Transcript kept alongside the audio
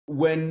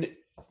When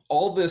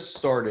all this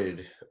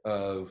started,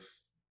 of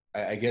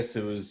I guess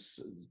it was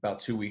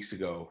about 2 weeks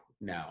ago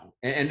now,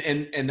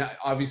 and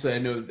obviously I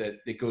know that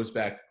it goes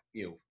back,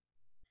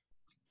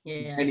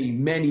 Yeah,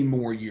 many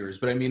more years,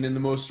 but I mean in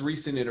the most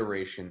recent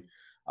iteration,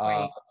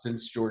 right.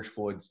 since George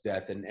Floyd's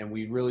death, and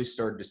we really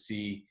started to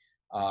see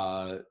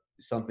uh,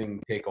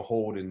 something take a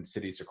hold in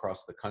cities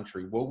across the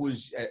country. What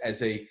was,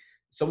 as a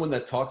someone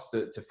that talks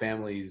to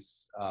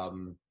families,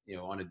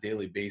 on a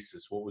daily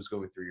basis, what was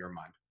going through your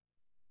mind?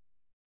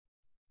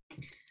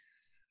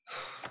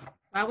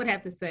 I would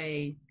have to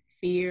say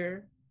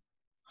fear,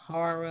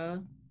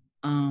 horror,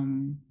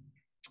 um,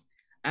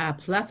 a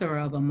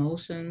plethora of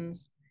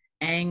emotions,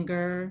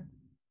 anger,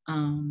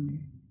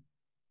 um,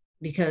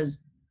 because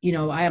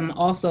I am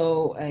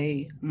also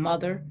a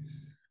mother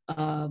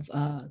of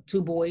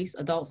two boys,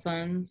 adult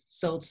sons.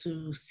 So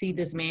to see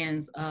this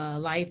man's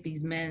life,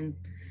 these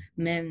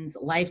men's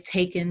life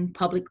taken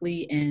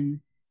publicly, and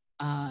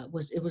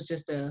it was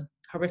just a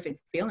horrific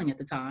feeling at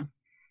the time.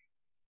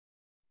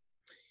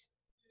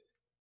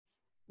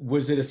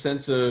 Was it a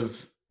sense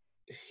of,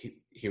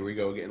 Here we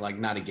go again, like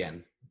not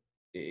again,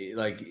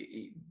 like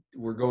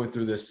we're going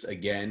through this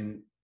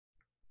again"?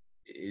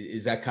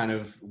 Is that kind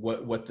of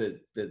what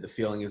the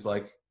feeling is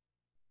like?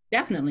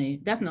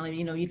 Definitely, definitely.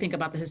 You think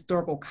about the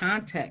historical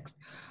context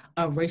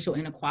of racial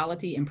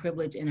inequality and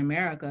privilege in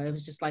America. It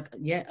was just like,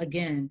 yet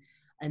again,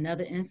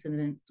 another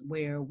incident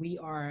where we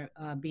are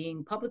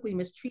being publicly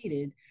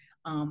mistreated.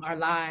 Our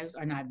lives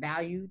are not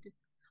valued.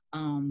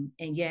 And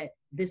yet,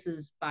 this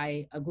is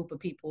by a group of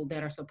people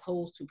that are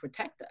supposed to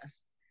protect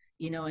us.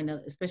 And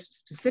especially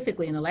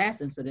specifically in the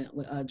last incident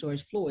with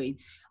George Floyd.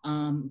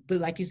 But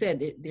like you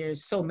said,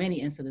 there's so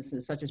many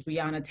incidences, such as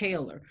Breonna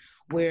Taylor,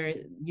 where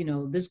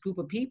this group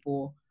of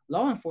people,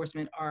 law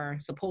enforcement, are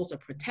supposed to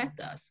protect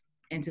us,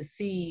 and to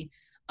see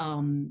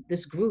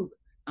this group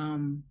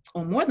on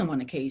more than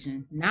one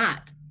occasion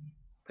not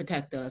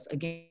protect us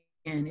again.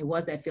 And it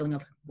was that feeling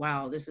of,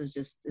 wow, this is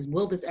just,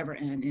 will this ever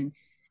end?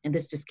 And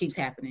this just keeps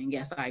happening.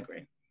 Yes, I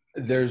agree.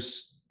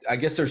 I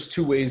guess there's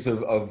two ways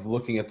of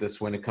looking at this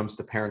when it comes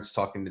to parents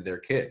talking to their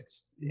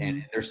kids, and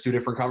Mm-hmm. there's two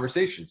different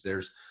conversations.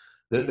 There's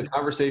the Yeah,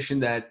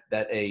 conversation uh,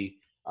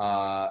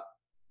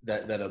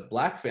 that a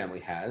black family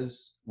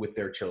has with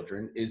their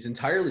children is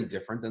entirely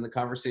different than the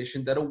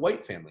conversation that a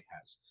white family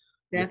has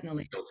with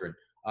definitely. their children.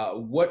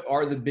 What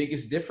are the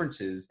biggest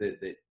differences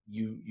that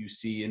you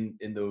see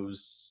in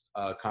those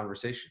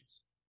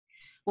conversations?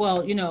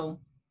 Well,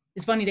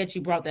 it's funny that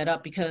you brought that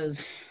up,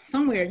 because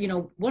somewhere,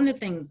 one of the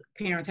things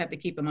parents have to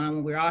keep in mind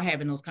when we're all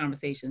having those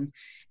conversations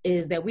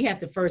is that we have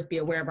to first be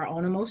aware of our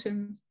own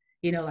emotions.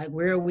 Like,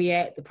 where are we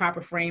at the proper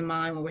frame of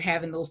mind when we're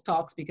having those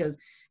talks? Because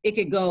it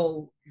could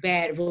go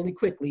bad really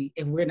quickly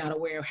if we're not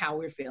aware of how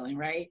we're feeling,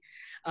 right?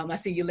 I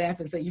see you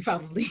laughing, so you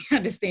probably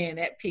understand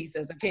that piece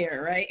as a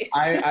parent, right?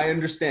 I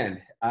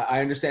understand. I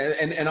understand,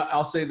 and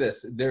I'll say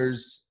this: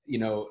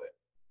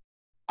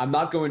 I'm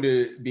not going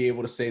to be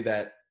able to say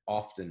that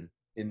often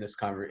in this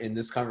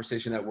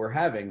conversation that we're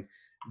having.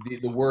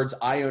 The words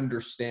 "I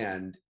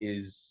understand"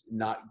 is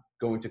not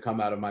going to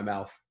come out of my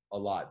mouth a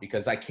lot,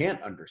 because I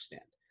can't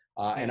understand,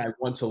 and Yeah, I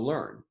want to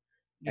learn,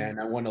 yeah, and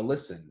I want to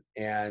listen.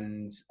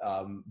 And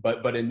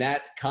but in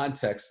that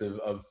context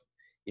of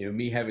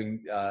me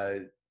having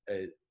a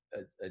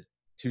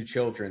two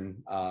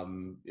children,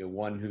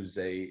 one who's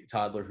a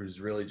toddler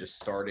who's really just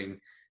starting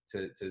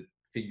to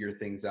figure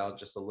things out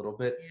just a little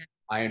bit. yeah,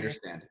 I yeah.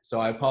 understand. So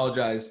I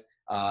apologize,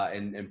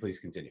 and please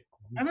continue.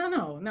 No,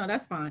 no, no,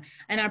 that's fine.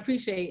 And I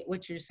appreciate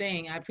what you're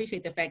saying. I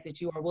appreciate the fact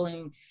that you are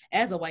willing,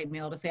 as a white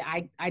male, to say,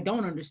 I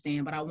don't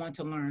understand, but I want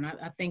to learn.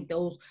 I think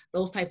those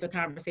types of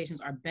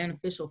conversations are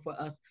beneficial for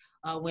us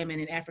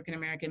women and African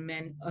American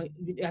men.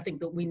 I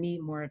think that we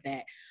need more of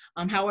that.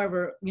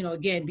 However,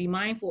 again, be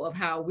mindful of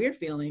how we're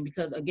feeling,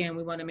 because again,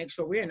 we want to make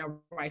sure we're in the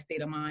right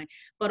state of mind.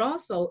 But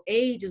also,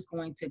 age is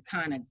going to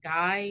kind of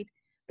guide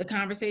the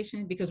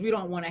conversation, because we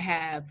don't want to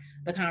have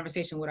the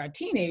conversation with our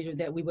teenager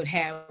that we would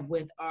have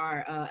with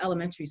our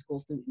elementary school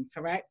student,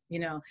 correct?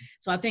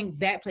 So I think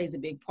that plays a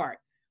big part.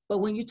 But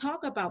when you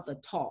talk about the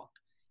talk,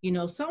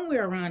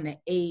 somewhere around the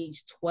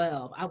age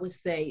 12, I would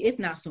say, if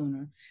not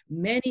sooner,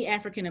 many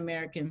African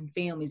American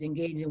families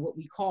engage in what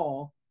we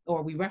call,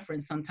 or we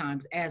reference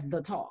sometimes, as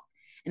the talk.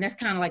 And that's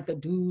kind of like the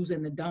do's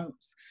and the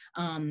don'ts,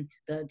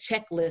 the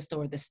checklist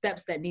or the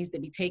steps that needs to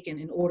be taken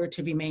in order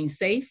to remain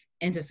safe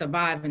and to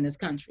survive in this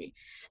country.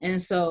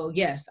 And so,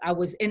 yes,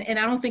 and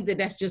I don't think that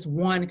that's just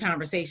one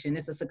conversation.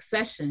 It's a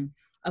succession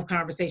of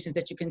conversations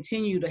that you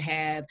continue to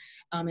have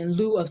in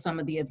lieu of some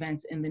of the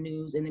events in the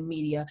news, in the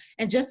media,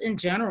 and just in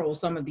general,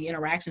 some of the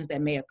interactions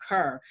that may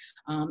occur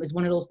is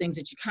one of those things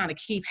that you kind of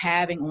keep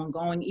having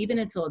ongoing, even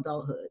into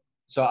adulthood.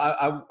 So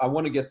I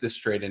want to get this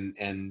straight,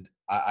 and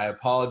I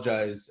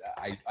apologize.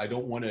 I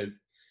don't want to.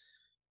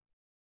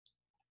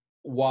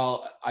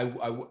 While I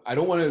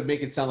don't want to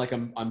make it sound like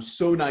I'm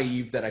so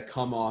naive that I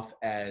come off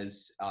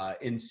as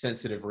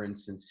insensitive or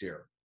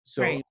insincere.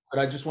 So, Right. but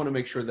I just want to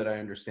make sure that I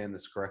understand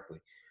this correctly.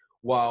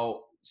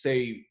 While,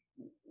 say,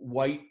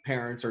 white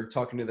parents are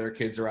talking to their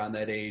kids around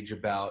that age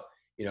about,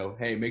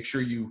 hey, make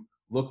sure you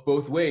look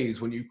both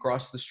ways when you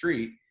cross the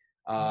street.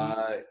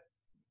 Mhm.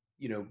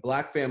 Uh,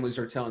 Black families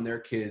are telling their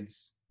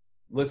kids,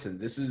 listen,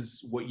 this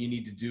is what you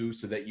need to do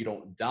so that you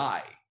don't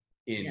die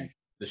in Yes.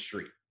 the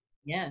street.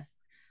 Yes,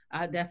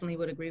 I definitely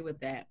would agree with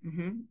that.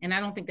 And I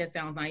don't think that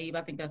sounds naive.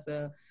 I think that's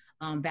a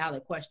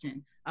valid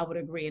question. I would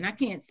agree. And I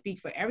can't speak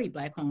for every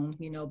Black home,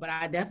 but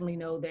I definitely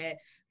know that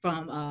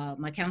from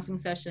my counseling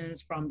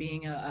sessions, from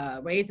being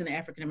raised in an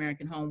African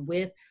American home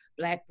with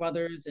Black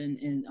brothers and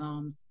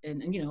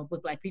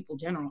with Black people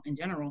in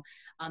general,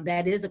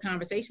 that is a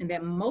conversation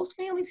that most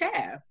families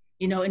have.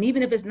 And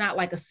even if it's not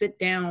like a sit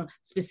down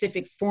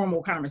specific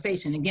formal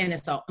conversation, again,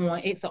 it's an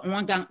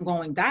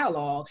ongoing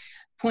dialogue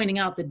pointing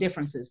out the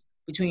differences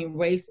between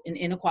race and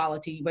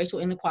inequality, racial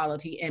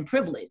inequality and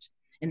privilege.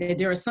 And that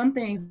there are some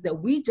things that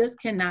we just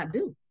cannot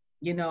do,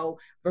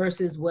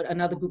 versus what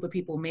another group of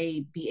people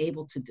may be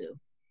able to do.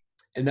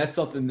 And that's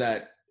something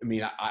that,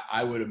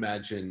 I would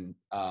imagine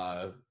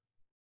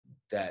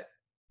that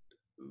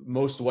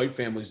most white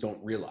families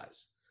don't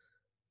realize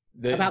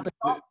that About the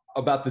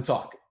about the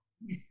talk.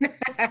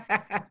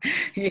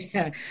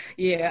 yeah,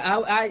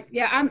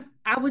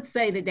 I would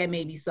say that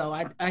may be so.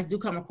 I do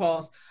come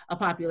across a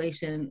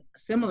population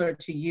similar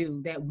to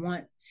you that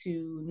want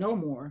to know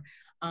more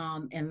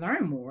and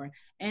learn more,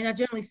 and I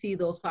generally see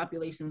those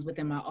populations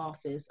within my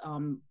office,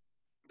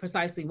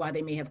 precisely why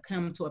they may have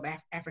come to an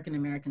African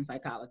American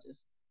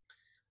psychologist.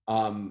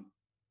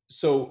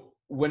 So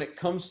when it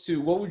comes to,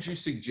 what would you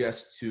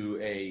suggest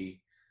to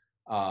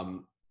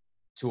um,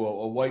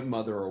 a white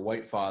mother or a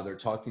white father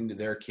talking to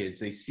their kids?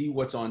 They see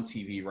what's on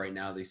TV right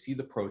now. They see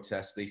the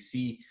protests.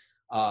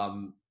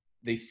 Um,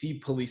 they see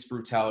police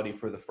brutality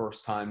for the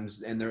first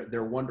times, and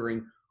they're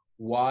wondering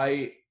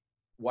why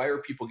are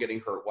people getting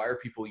hurt? Why are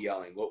people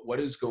yelling? What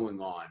is going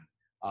on?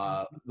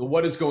 The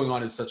what is going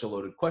on is such a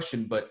loaded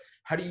question, but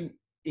how do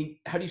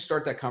you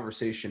start that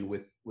conversation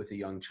with a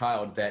young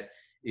child that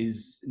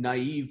is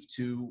naive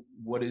to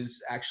what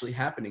is actually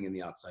happening in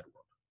the outside world?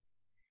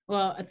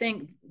 Well, I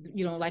think,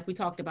 like we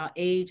talked about,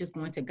 age is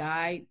going to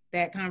guide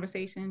that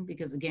conversation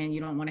because, again,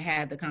 you don't want to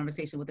have the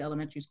conversation with the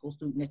elementary school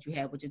student that you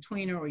have with your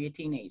tweener or your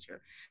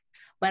teenager.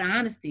 But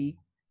honesty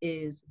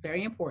is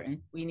very important.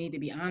 We need to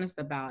be honest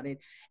about it.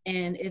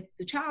 And if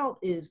the child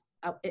is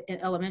in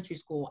elementary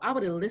school, I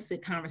would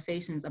elicit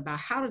conversations about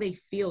how do they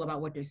feel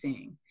about what they're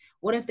seeing?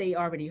 What if they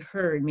already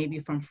heard maybe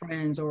from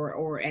friends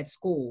or at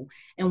school?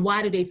 And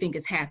why do they think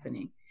it's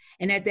happening?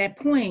 And at that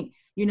point,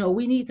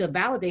 we need to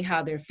validate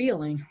how they're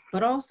feeling,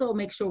 but also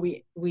make sure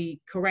we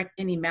correct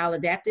any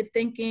maladaptive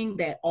thinking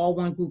that all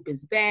one group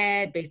is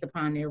bad based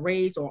upon their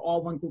race, or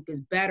all one group is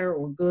better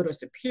or good or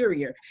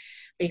superior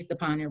based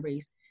upon their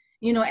race.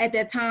 At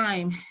that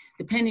time,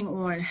 depending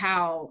on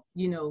how,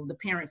 the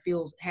parent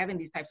feels having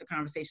these types of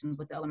conversations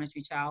with the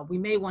elementary child, we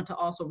may want to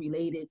also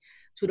relate it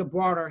to the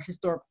broader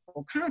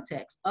historical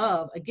context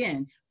of,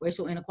 again,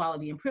 racial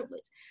inequality and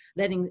privilege,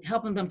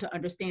 helping them to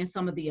understand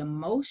some of the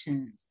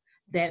emotions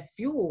that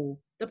fuel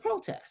the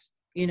protest.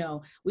 We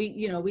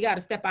got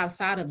to step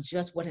outside of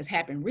just what has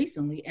happened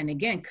recently and,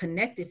 again,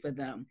 connect it for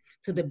them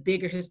to the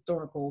bigger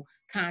historical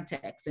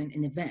context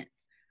and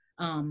events.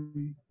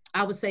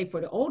 I would say for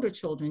the older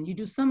children, you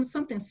do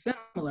something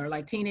similar,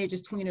 like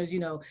teenagers, tweeners,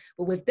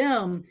 but with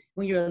them,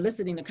 when you're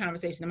eliciting the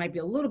conversation, it might be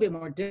a little bit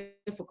more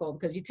difficult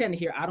because you tend to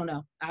hear, I don't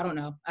know,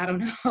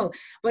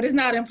 but it's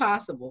not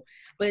impossible.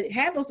 But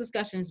have those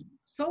discussions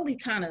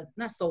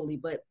not solely,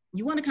 but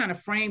you want to kind of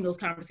frame those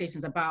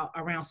conversations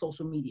around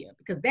social media,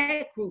 because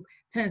that group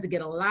tends to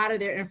get a lot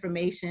of their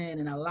information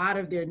and a lot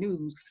of their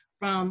news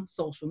from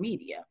social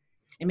media.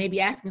 And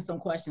maybe asking some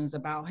questions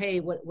about, hey,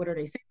 what are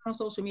they saying on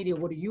social media?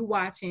 What are you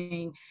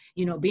watching?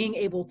 Being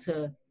able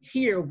to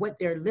hear what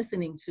they're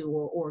listening to,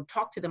 or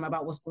talk to them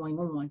about what's going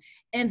on,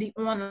 and the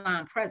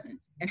online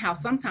presence, and how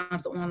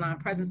sometimes the online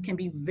presence can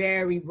be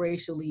very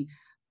racially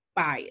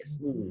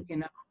biased, So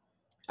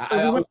I, we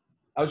I want was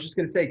I was just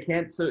gonna say,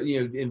 can't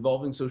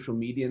involving social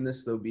media in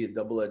this though be a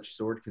double-edged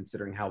sword,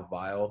 considering how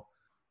vile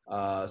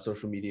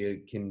social media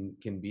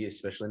can be,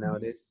 especially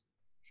nowadays?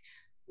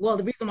 Well,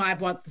 the reason why I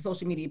brought the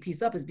social media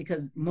piece up is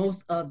because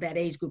most of that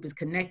age group is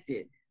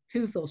connected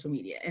to social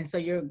media. And so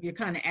you're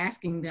kind of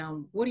asking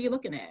them, what are you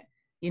looking at?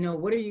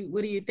 What do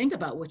you think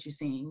about what you're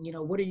seeing?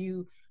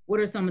 What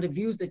are some of the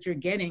views that you're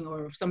getting,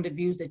 or some of the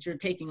views that you're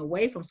taking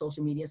away from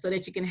social media, so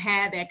that you can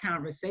have that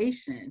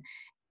conversation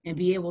and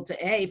be able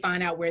to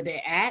find out where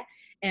they're at,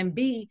 and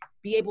be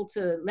able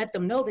to let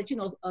them know that,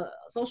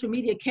 social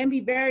media can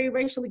be very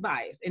racially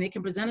biased, and it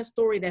can present a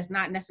story that's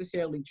not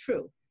necessarily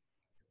true.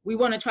 We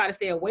want to try to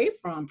stay away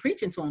from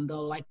preaching to them,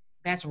 though, like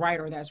that's right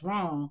or that's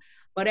wrong,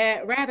 but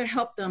rather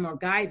help them or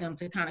guide them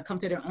to kind of come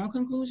to their own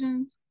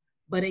conclusions.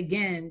 But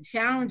again,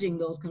 challenging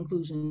those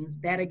conclusions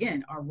that,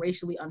 again, are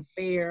racially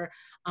unfair,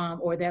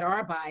 or that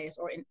are biased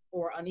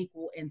or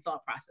unequal in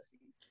thought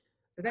processes.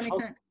 Does that make How,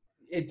 sense?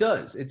 it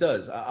does. It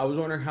does. I was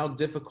wondering how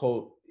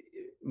difficult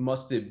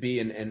must it be,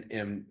 and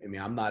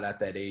I'm not at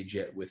that age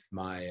yet with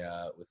my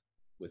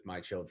with my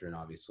children.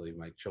 Obviously,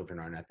 my children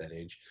aren't at that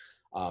age,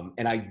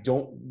 and I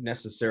don't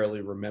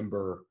necessarily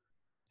remember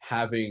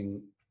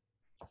having,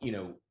 you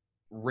know,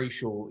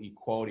 racial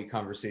equality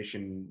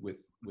conversation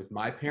with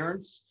my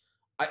parents.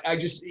 I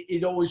just,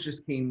 it always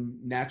just came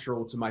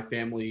natural to my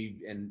family,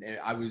 and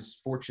I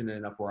was fortunate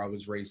enough where I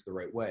was raised the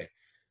right way.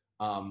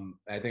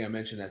 I think I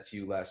mentioned that to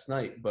you last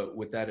night, but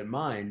with that in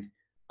mind,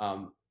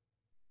 um,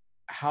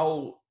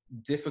 how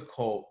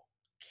difficult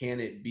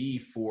can it be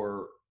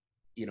for,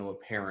 you know, a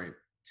parent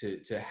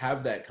to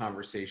have that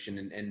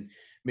conversation and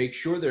make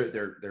sure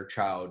their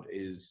child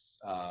is,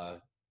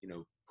 you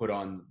know, put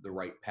on the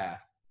right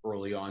path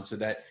early on, so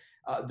that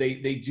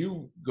they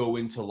do go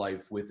into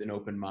life with an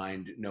open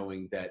mind,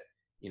 knowing that,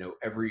 you know,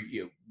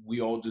 we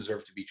all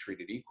deserve to be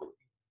treated equally.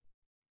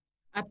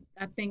 I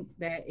think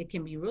that it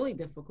can be really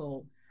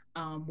difficult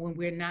when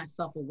we're not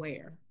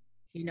self-aware.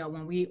 You know,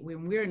 when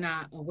we're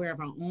not aware of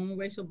our own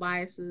racial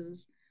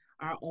biases,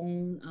 our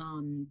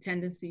own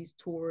tendencies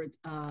towards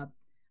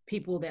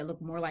people that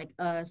look more like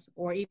us,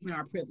 or even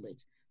our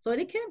privilege. So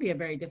it can be a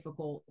very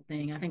difficult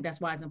thing. I think that's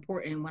why it's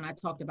important when I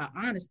talked about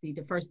honesty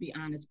to first be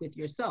honest with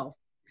yourself,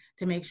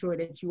 to make sure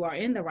that you are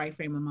in the right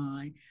frame of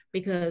mind.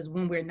 Because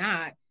when we're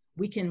not,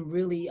 we can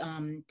really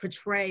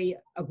portray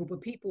a group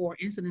of people or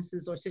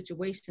incidences or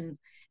situations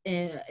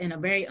in a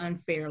very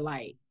unfair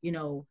light. You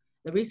know,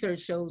 the research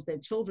shows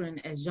that children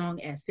as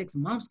young as 6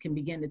 months can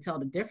begin to tell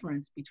the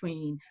difference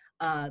between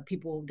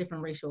people of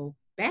different racial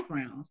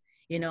backgrounds.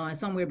 You know, and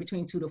somewhere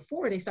between 2 to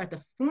 4, they start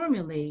to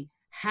formulate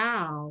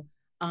how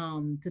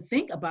to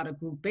think about a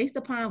group based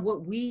upon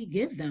what we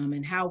give them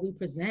and how we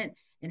present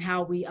and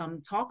how we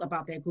talk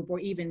about that group, or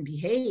even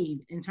behave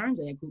in terms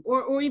of that group,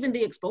 or even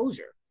the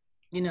exposure,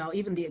 you know,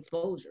 even the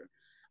exposure.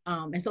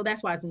 And so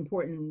that's why it's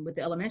important with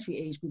the elementary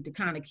age group to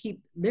kind of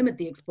limit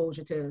the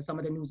exposure to some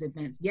of the news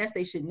events. Yes,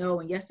 they should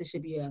know, and yes, there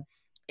should be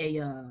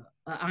a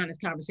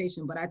honest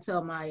conversation. But I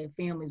tell my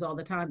families all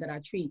the time that I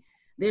treat,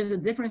 there's a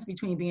difference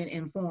between being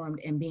informed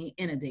and being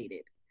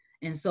inundated.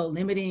 And so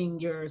limiting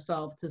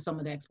yourself to some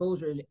of the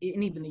exposure, and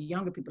even the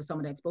younger people, some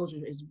of the exposure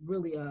is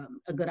really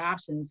a good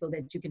option, so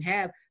that you can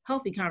have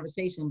healthy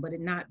conversation, but it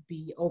not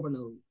be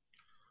overload.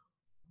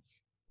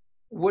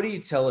 What do you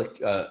tell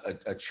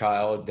a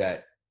child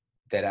that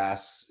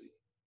asks,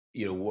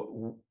 you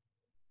know,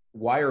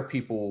 why are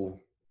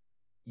people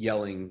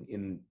yelling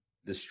in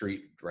the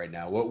street right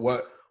now?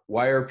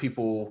 Why are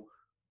people,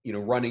 you know,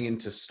 running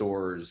into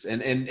stores?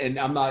 And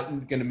I'm not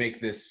going to make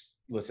this.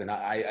 Listen,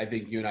 I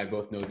think you and I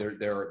both know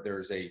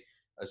there's a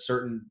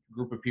certain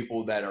group of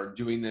people that are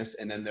doing this,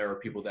 and then there are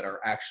people that are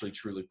actually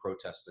truly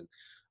protesting.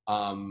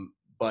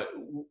 But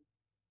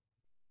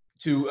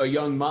to a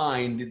young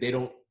mind, they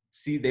don't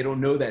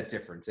know that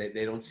difference.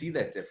 They don't see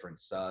that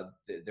difference.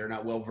 They're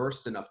not well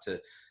versed enough to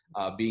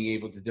being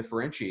able to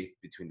differentiate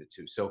between the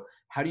two. So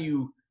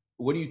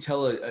what do you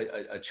tell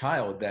a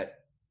child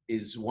that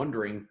is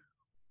wondering,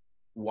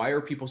 why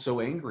are people so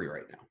angry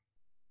right now?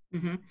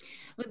 Mm-hmm.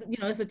 But you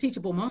know, it's a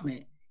teachable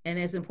moment, and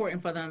it's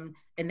important for them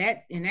in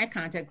that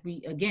context.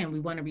 We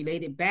want to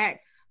relate it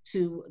back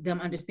to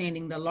them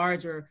understanding the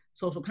larger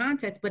social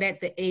context, but at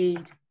the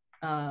age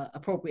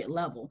appropriate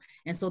level.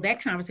 And so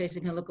that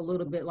conversation can look a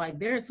little bit like,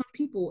 there are some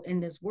people in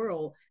this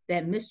world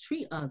that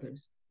mistreat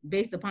others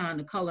based upon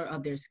the color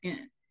of their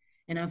skin.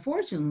 And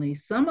unfortunately,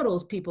 some of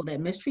those people that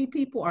mistreat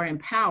people are in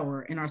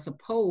power and are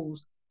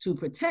supposed to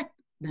protect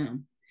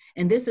them.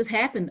 And this has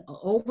happened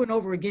over and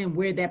over again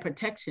where that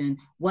protection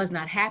was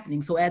not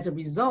happening. So as a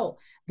result,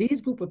 these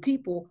group of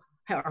people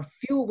are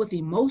fueled with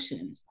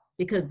emotions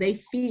because they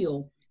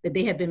feel that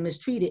they have been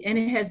mistreated. And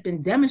it has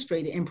been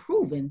demonstrated and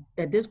proven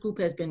that this group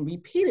has been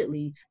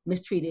repeatedly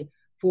mistreated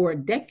for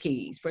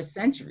decades, for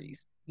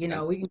centuries. You Yeah.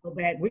 know, we can go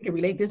back, we can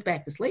relate this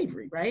back to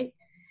slavery, right?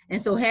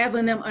 And so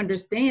having them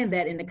understand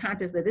that in the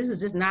context that this is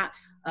just not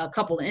a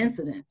couple of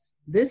incidents,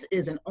 this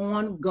is an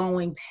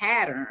ongoing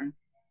pattern.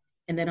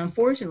 And that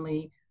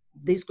unfortunately,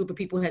 this group of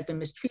people has been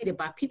mistreated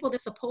by people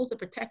that's supposed to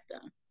protect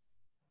them.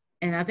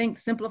 And I think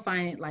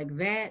simplifying it like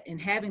that and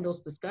having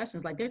those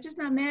discussions, like, they're just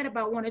not mad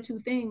about one or two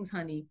things,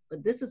 honey,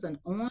 but this is an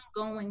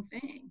ongoing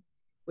thing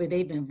where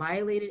they've been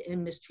violated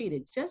and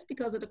mistreated just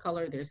because of the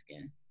color of their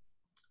skin.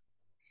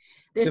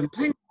 There's Tim,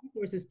 plenty of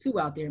resources too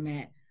out there,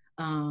 Matt.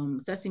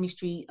 Sesame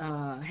Street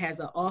has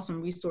an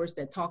awesome resource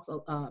that talks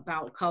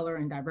about color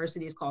and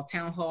diversity. It's called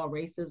Town Hall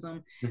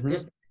Racism.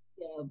 There's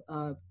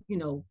mhm. you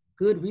know,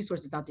 good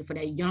resources out there for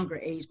that younger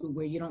age group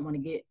where you don't want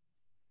to get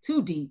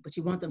too deep, but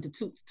you want them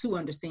to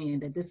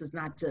understand that this is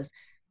not just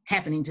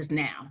happening just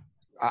now.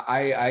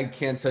 I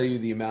can't tell you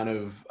the amount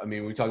of, I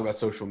mean, we talk about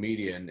social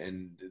media,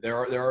 and there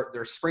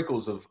are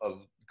sprinkles of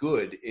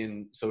good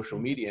in social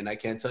media, and I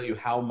can't tell you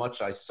how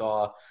much I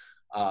saw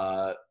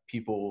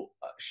people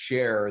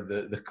share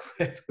the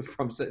clip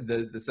from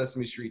the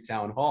Sesame Street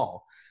town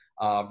hall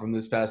from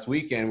this past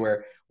weekend,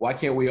 where why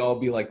can't we all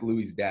be like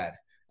Louie's dad,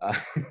 uh,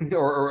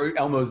 or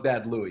Elmo's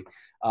dad, Louie?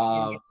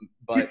 Yeah. Um,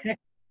 but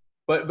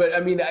but I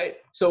mean,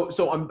 so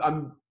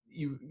I'm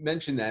you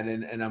mentioned that,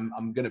 and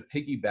I'm going to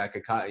piggyback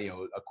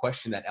a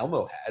question that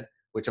Elmo had,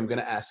 which I'm going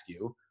to ask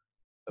you,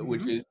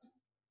 which Mhm.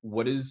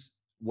 is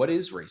what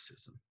is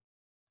racism?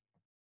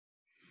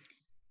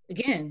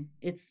 again,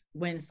 it's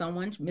when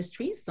someone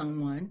mistreats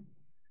someone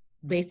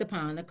based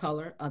upon the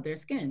color of their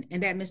skin.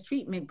 And that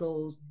mistreatment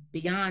goes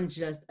beyond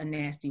just a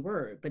nasty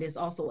word, but it's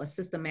also a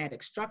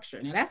systematic structure.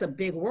 Now, that's a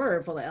big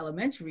word for the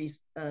elementary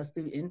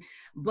student,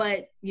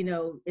 but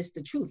it's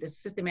the truth. It's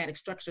systematic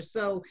structure.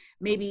 So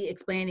maybe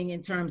explaining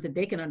in terms that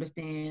they can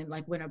understand,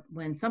 like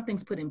when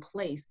something's put in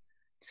place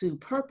to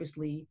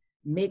purposely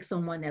make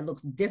someone that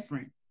looks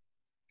different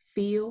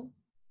feel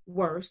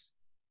worse,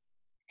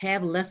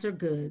 have lesser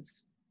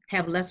goods,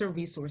 have lesser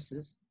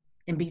resources,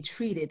 and be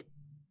treated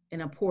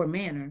in a poor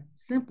manner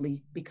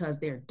simply because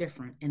they're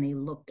different and they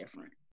look different.